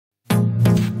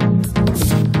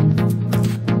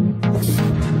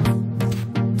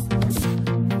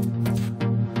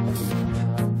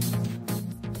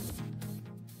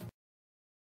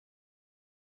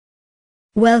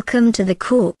Welcome to the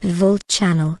CorpVault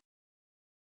channel.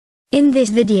 In this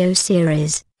video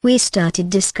series, we started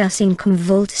discussing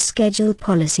Commvault schedule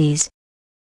policies.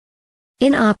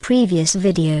 In our previous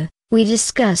video, we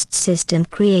discussed system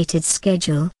created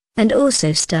schedule, and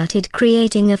also started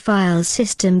creating a file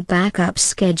system backup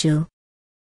schedule.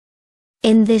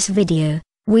 In this video,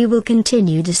 we will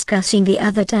continue discussing the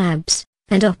other tabs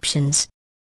and options.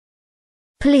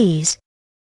 Please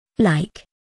like,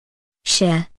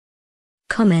 share,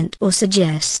 comment or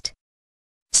suggest.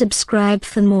 Subscribe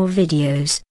for more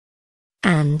videos.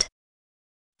 And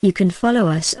you can follow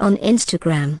us on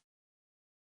Instagram.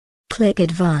 Click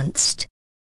Advanced.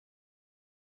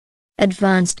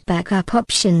 Advanced Backup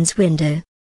Options window.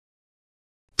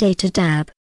 Data tab.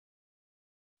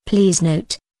 Please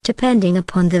note, depending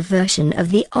upon the version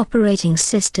of the operating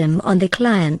system on the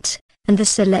client, and the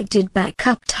selected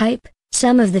backup type,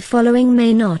 some of the following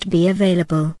may not be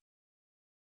available.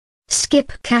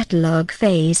 Skip catalog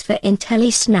phase for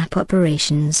IntelliSnap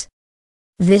operations.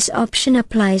 This option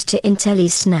applies to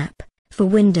IntelliSnap, for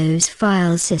Windows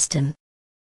file system.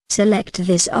 Select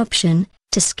this option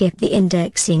to skip the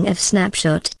indexing of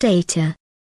snapshot data.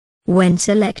 When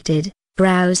selected,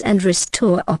 browse and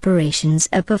restore operations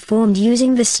are performed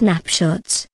using the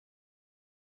snapshots.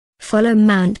 Follow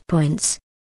mount points.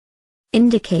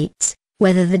 Indicates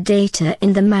whether the data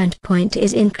in the mount point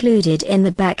is included in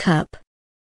the backup.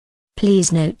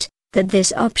 Please note that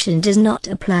this option does not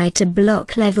apply to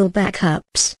block-level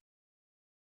backups.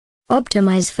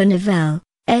 Optimize for Novell,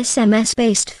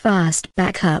 SMS-based fast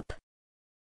backup.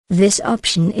 This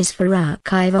option is for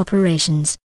archive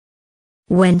operations.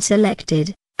 When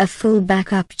selected, a full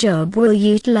backup job will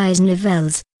utilize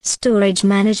Novell's storage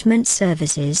management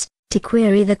services to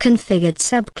query the configured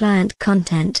subclient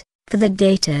content for the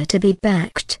data to be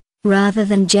backed, rather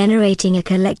than generating a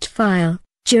collect file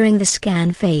during the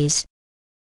scan phase.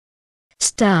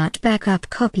 Start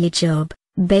backup copy job,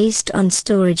 based on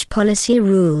storage policy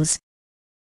rules.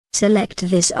 Select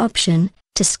this option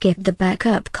to skip the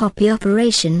backup copy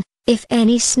operation if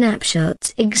any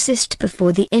snapshots exist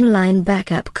before the inline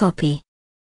backup copy.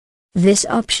 This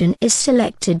option is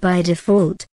selected by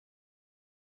default.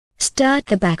 Start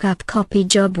the backup copy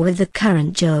job with the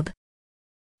current job.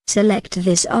 Select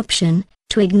this option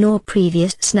to ignore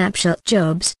previous snapshot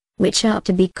jobs, which are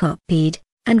to be copied,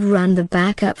 and run the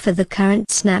backup for the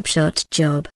current snapshot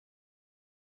job.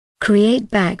 Create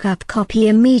backup copy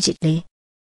immediately.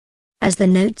 As the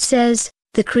note says,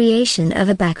 the creation of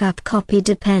a backup copy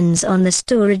depends on the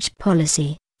storage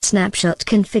policy, snapshot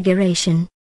configuration.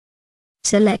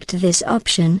 Select this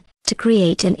option to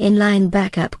create an inline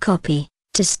backup copy,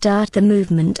 to start the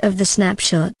movement of the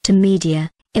snapshot to media,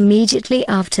 immediately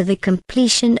after the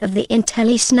completion of the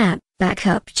IntelliSnap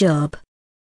backup job.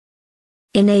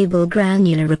 Enable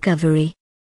granular recovery.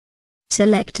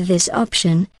 Select this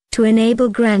option to enable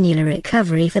granular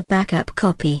recovery for backup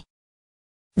copy.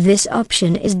 This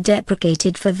option is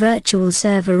deprecated for virtual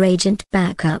server agent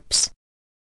backups.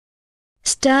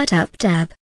 Startup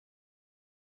tab.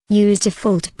 Use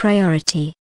default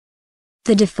priority.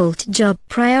 The default job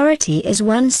priority is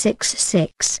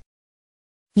 166.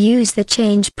 Use the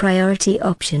change priority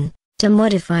option to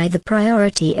modify the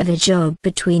priority of a job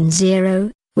between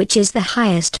 0, which is the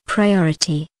highest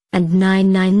priority, and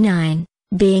 999,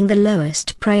 being the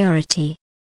lowest priority.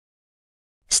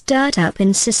 Startup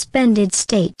in suspended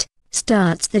state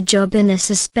starts the job in a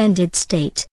suspended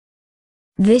state.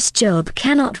 This job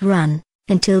cannot run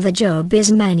until the job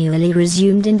is manually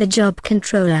resumed in the job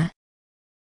controller.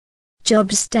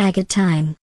 Job stagger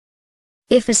time.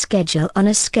 If a schedule on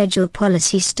a schedule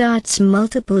policy starts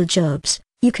multiple jobs,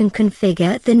 you can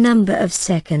configure the number of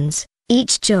seconds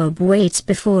each job waits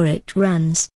before it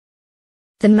runs.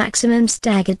 The maximum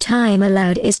stagger time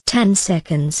allowed is 10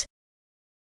 seconds.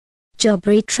 Job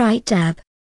Retry Tab.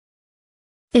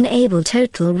 Enable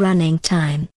total running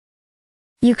time.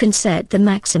 You can set the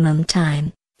maximum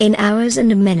time, in hours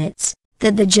and minutes,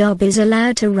 that the job is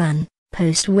allowed to run,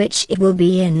 post which it will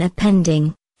be in a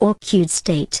pending, or queued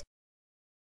state.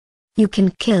 You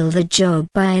can kill the job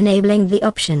by enabling the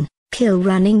option, Kill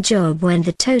running job when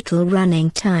the total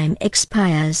running time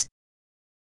expires.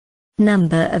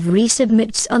 Number of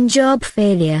resubmits on job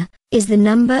failure, is the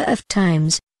number of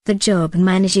times the job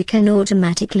manager can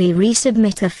automatically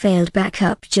resubmit a failed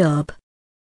backup job.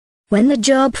 When the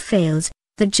job fails,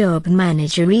 the job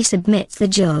manager resubmits the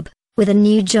job, with a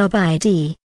new job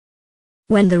ID.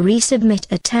 When the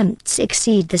resubmit attempts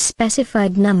exceed the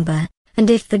specified number, and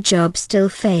if the job still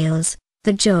fails,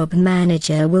 the job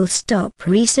manager will stop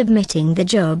resubmitting the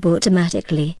job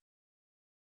automatically.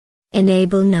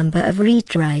 Enable number of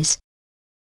retries.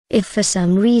 If for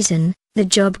some reason, the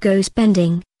job goes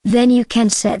pending, then you can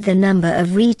set the number of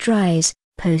retries,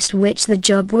 post which the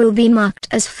job will be marked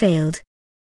as failed.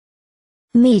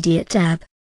 Media tab.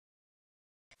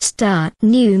 Start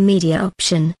New Media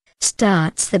option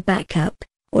starts the backup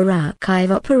or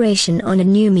archive operation on a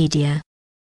new media.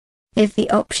 If the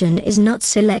option is not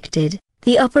selected,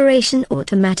 the operation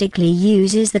automatically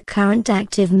uses the current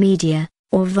active media,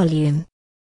 or volume.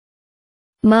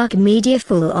 Mark media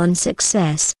full on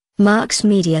success, marks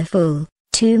media full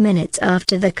 2 minutes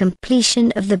after the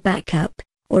completion of the backup,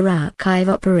 or archive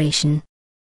operation.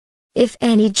 If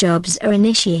any jobs are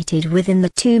initiated within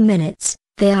the 2 minutes,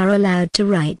 they are allowed to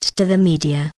write to the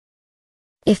media.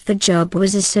 If the job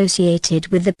was associated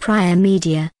with the prior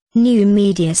media, new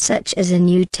media such as a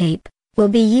new tape, will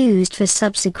be used for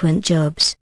subsequent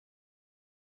jobs.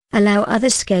 Allow other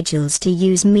schedules to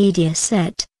use media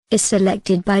set, is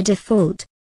selected by default.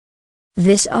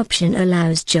 This option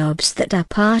allows jobs that are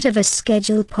part of a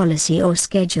schedule policy or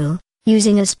schedule,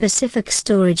 using a specific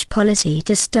storage policy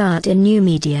to start a new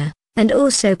media, and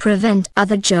also prevent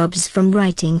other jobs from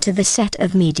writing to the set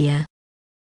of media.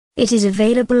 It is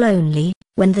available only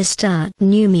when the Start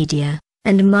New Media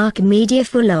and Mark Media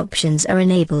Full options are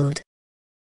enabled.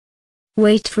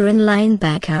 Wait for inline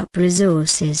backup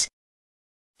resources.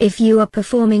 If you are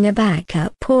performing a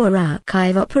backup or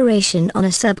archive operation on a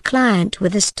subclient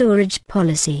with a storage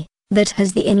policy that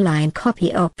has the inline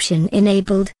copy option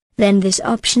enabled, then this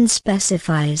option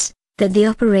specifies that the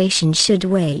operation should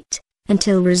wait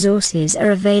until resources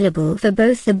are available for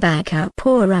both the backup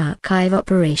or archive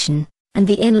operation and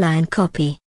the inline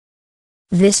copy.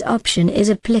 This option is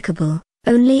applicable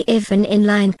only if an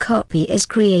inline copy is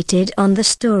created on the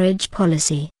storage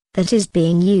policy that is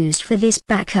being used for this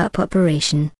backup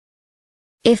operation.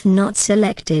 If not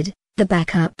selected, the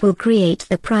backup will create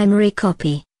the primary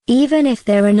copy, even if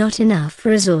there are not enough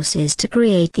resources to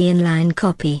create the inline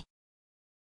copy.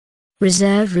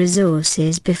 Reserve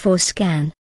resources before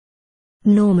scan.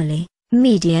 Normally,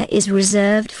 media is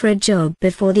reserved for a job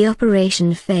before the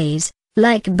operation phase,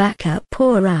 like backup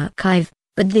or archive,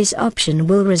 but this option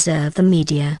will reserve the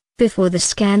media before the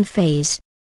scan phase.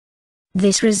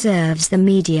 This reserves the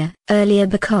media earlier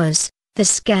because the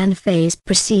scan phase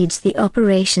precedes the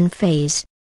operation phase.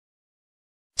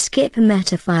 Skip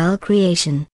metafile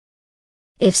creation.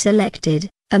 If selected,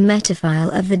 a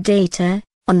metafile of the data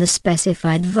on the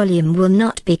specified volume will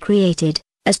not be created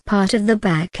as part of the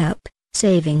backup,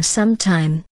 saving some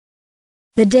time.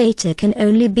 The data can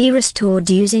only be restored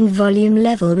using volume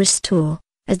level restore,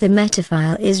 as the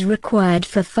metafile is required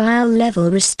for file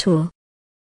level restore.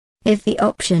 If the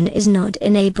option is not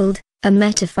enabled, a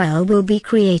metafile will be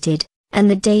created, and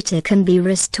the data can be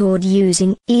restored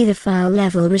using either file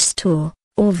level restore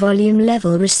or volume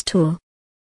level restore.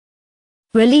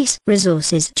 Release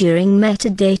resources during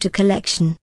metadata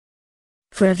collection.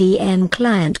 For a VM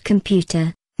client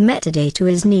computer, metadata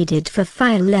is needed for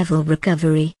file level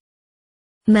recovery.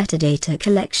 Metadata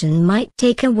collection might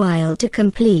take a while to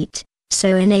complete,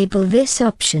 so enable this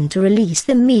option to release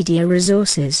the media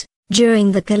resources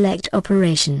during the collect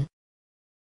operation.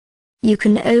 You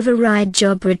can override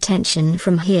job retention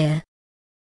from here.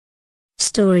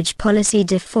 Storage policy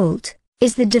default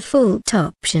is the default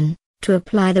option to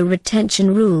apply the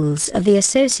retention rules of the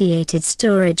associated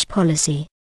storage policy.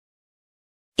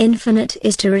 Infinite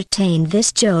is to retain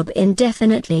this job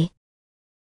indefinitely.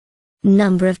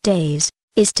 Number of days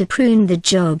is to prune the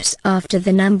jobs after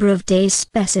the number of days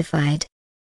specified.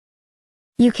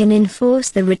 You can enforce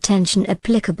the retention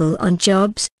applicable on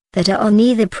jobs that are on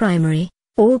either primary,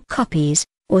 all copies,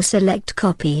 or select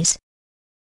copies.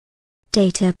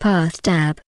 Data Path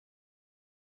tab.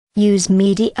 Use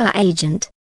Media Agent.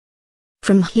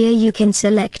 From here you can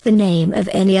select the name of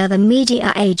any other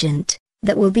media agent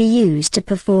that will be used to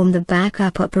perform the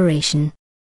backup operation.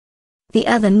 The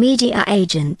other media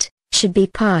agent should be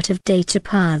part of data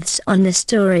paths on the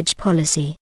storage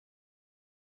policy.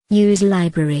 Use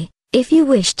Library if you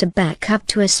wish to back up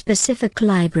to a specific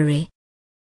library.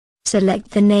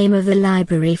 Select the name of the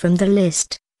library from the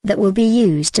list that will be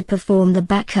used to perform the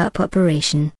backup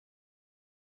operation.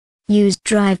 Use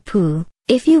Drive Pool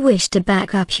if you wish to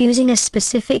back up using a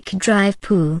specific drive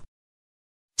pool.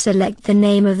 Select the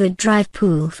name of the drive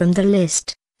pool from the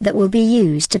list that will be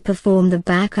used to perform the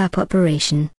backup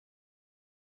operation.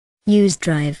 Use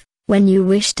Drive when you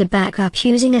wish to back up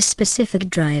using a specific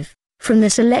drive from the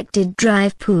selected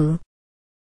drive pool.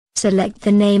 Select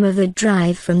the name of the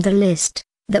drive from the list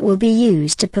that will be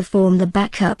used to perform the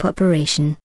backup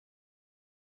operation.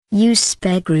 Use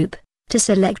Spare Group to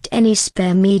select any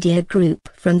spare media group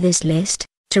from this list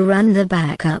to run the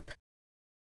backup.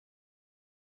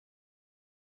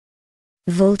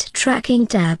 Vault Tracking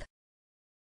tab.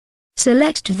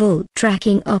 Select Vault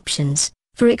Tracking options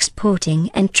for exporting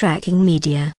and tracking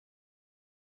media.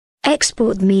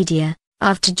 Export media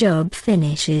after job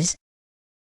finishes.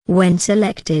 When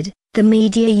selected, the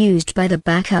media used by the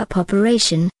backup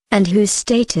operation, and whose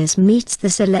status meets the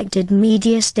selected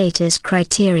media status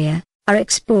criteria, are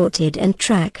exported and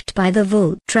tracked by the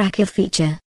Vault Tracker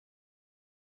feature.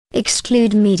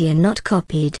 Exclude media not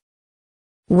copied.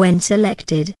 When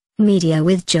selected, media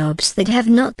with jobs that have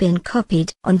not been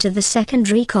copied onto the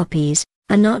secondary copies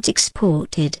are not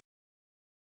exported.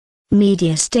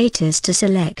 Media status to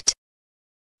select.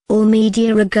 All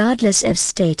media regardless of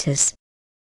status.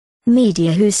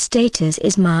 Media whose status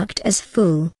is marked as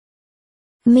full.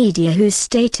 Media whose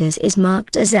status is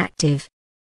marked as active.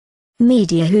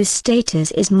 Media whose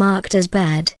status is marked as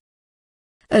bad.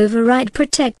 Override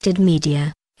protected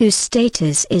media, whose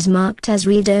status is marked as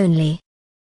read-only.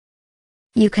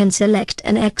 You can select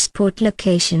an export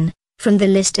location from the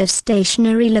list of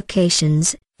stationary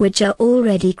locations, which are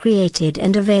already created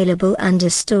and available under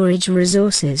Storage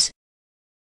Resources.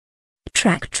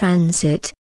 Track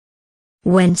transit.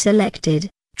 When selected,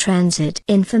 transit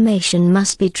information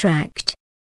must be tracked.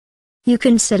 You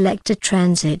can select a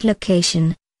transit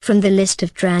location from the list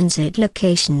of transit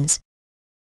locations.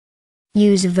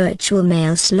 Use virtual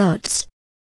mail slots.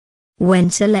 When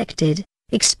selected,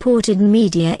 exported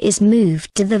media is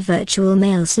moved to the virtual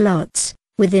mail slots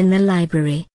within the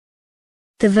library.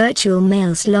 The virtual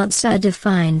mail slots are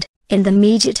defined in the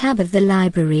Media tab of the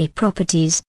library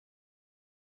properties.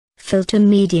 Filter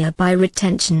media by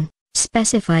retention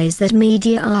specifies that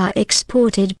media are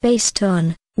exported based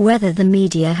on whether the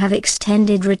media have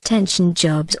extended retention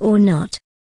jobs or not.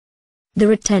 The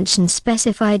retention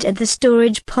specified at the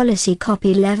storage policy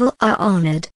copy level are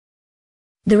honored.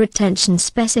 The retention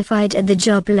specified at the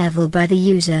job level by the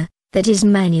user, that is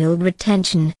manual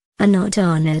retention, are not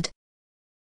honored.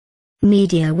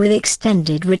 Media with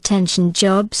extended retention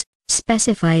jobs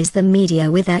specifies the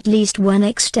media with at least one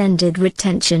extended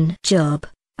retention job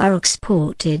are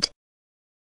exported.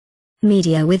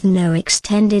 Media with no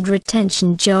extended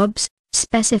retention jobs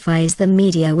specifies the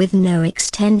media with no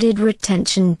extended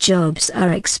retention jobs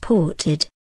are exported.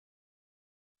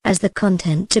 As the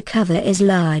content to cover is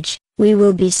large, we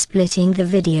will be splitting the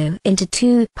video into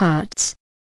 2 parts.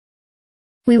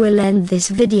 We will end this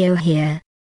video here.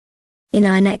 In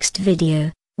our next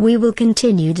video, we will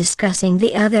continue discussing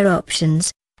the other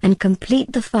options, and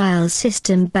complete the file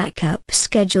system backup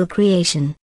schedule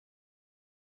creation.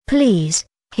 Please,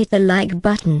 hit the like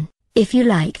button, if you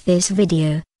like this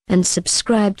video, and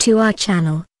subscribe to our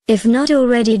channel, if not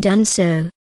already done so.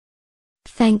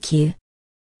 Thank you.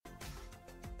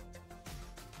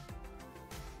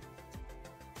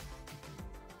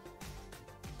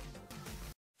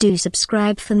 Do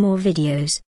subscribe for more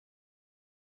videos.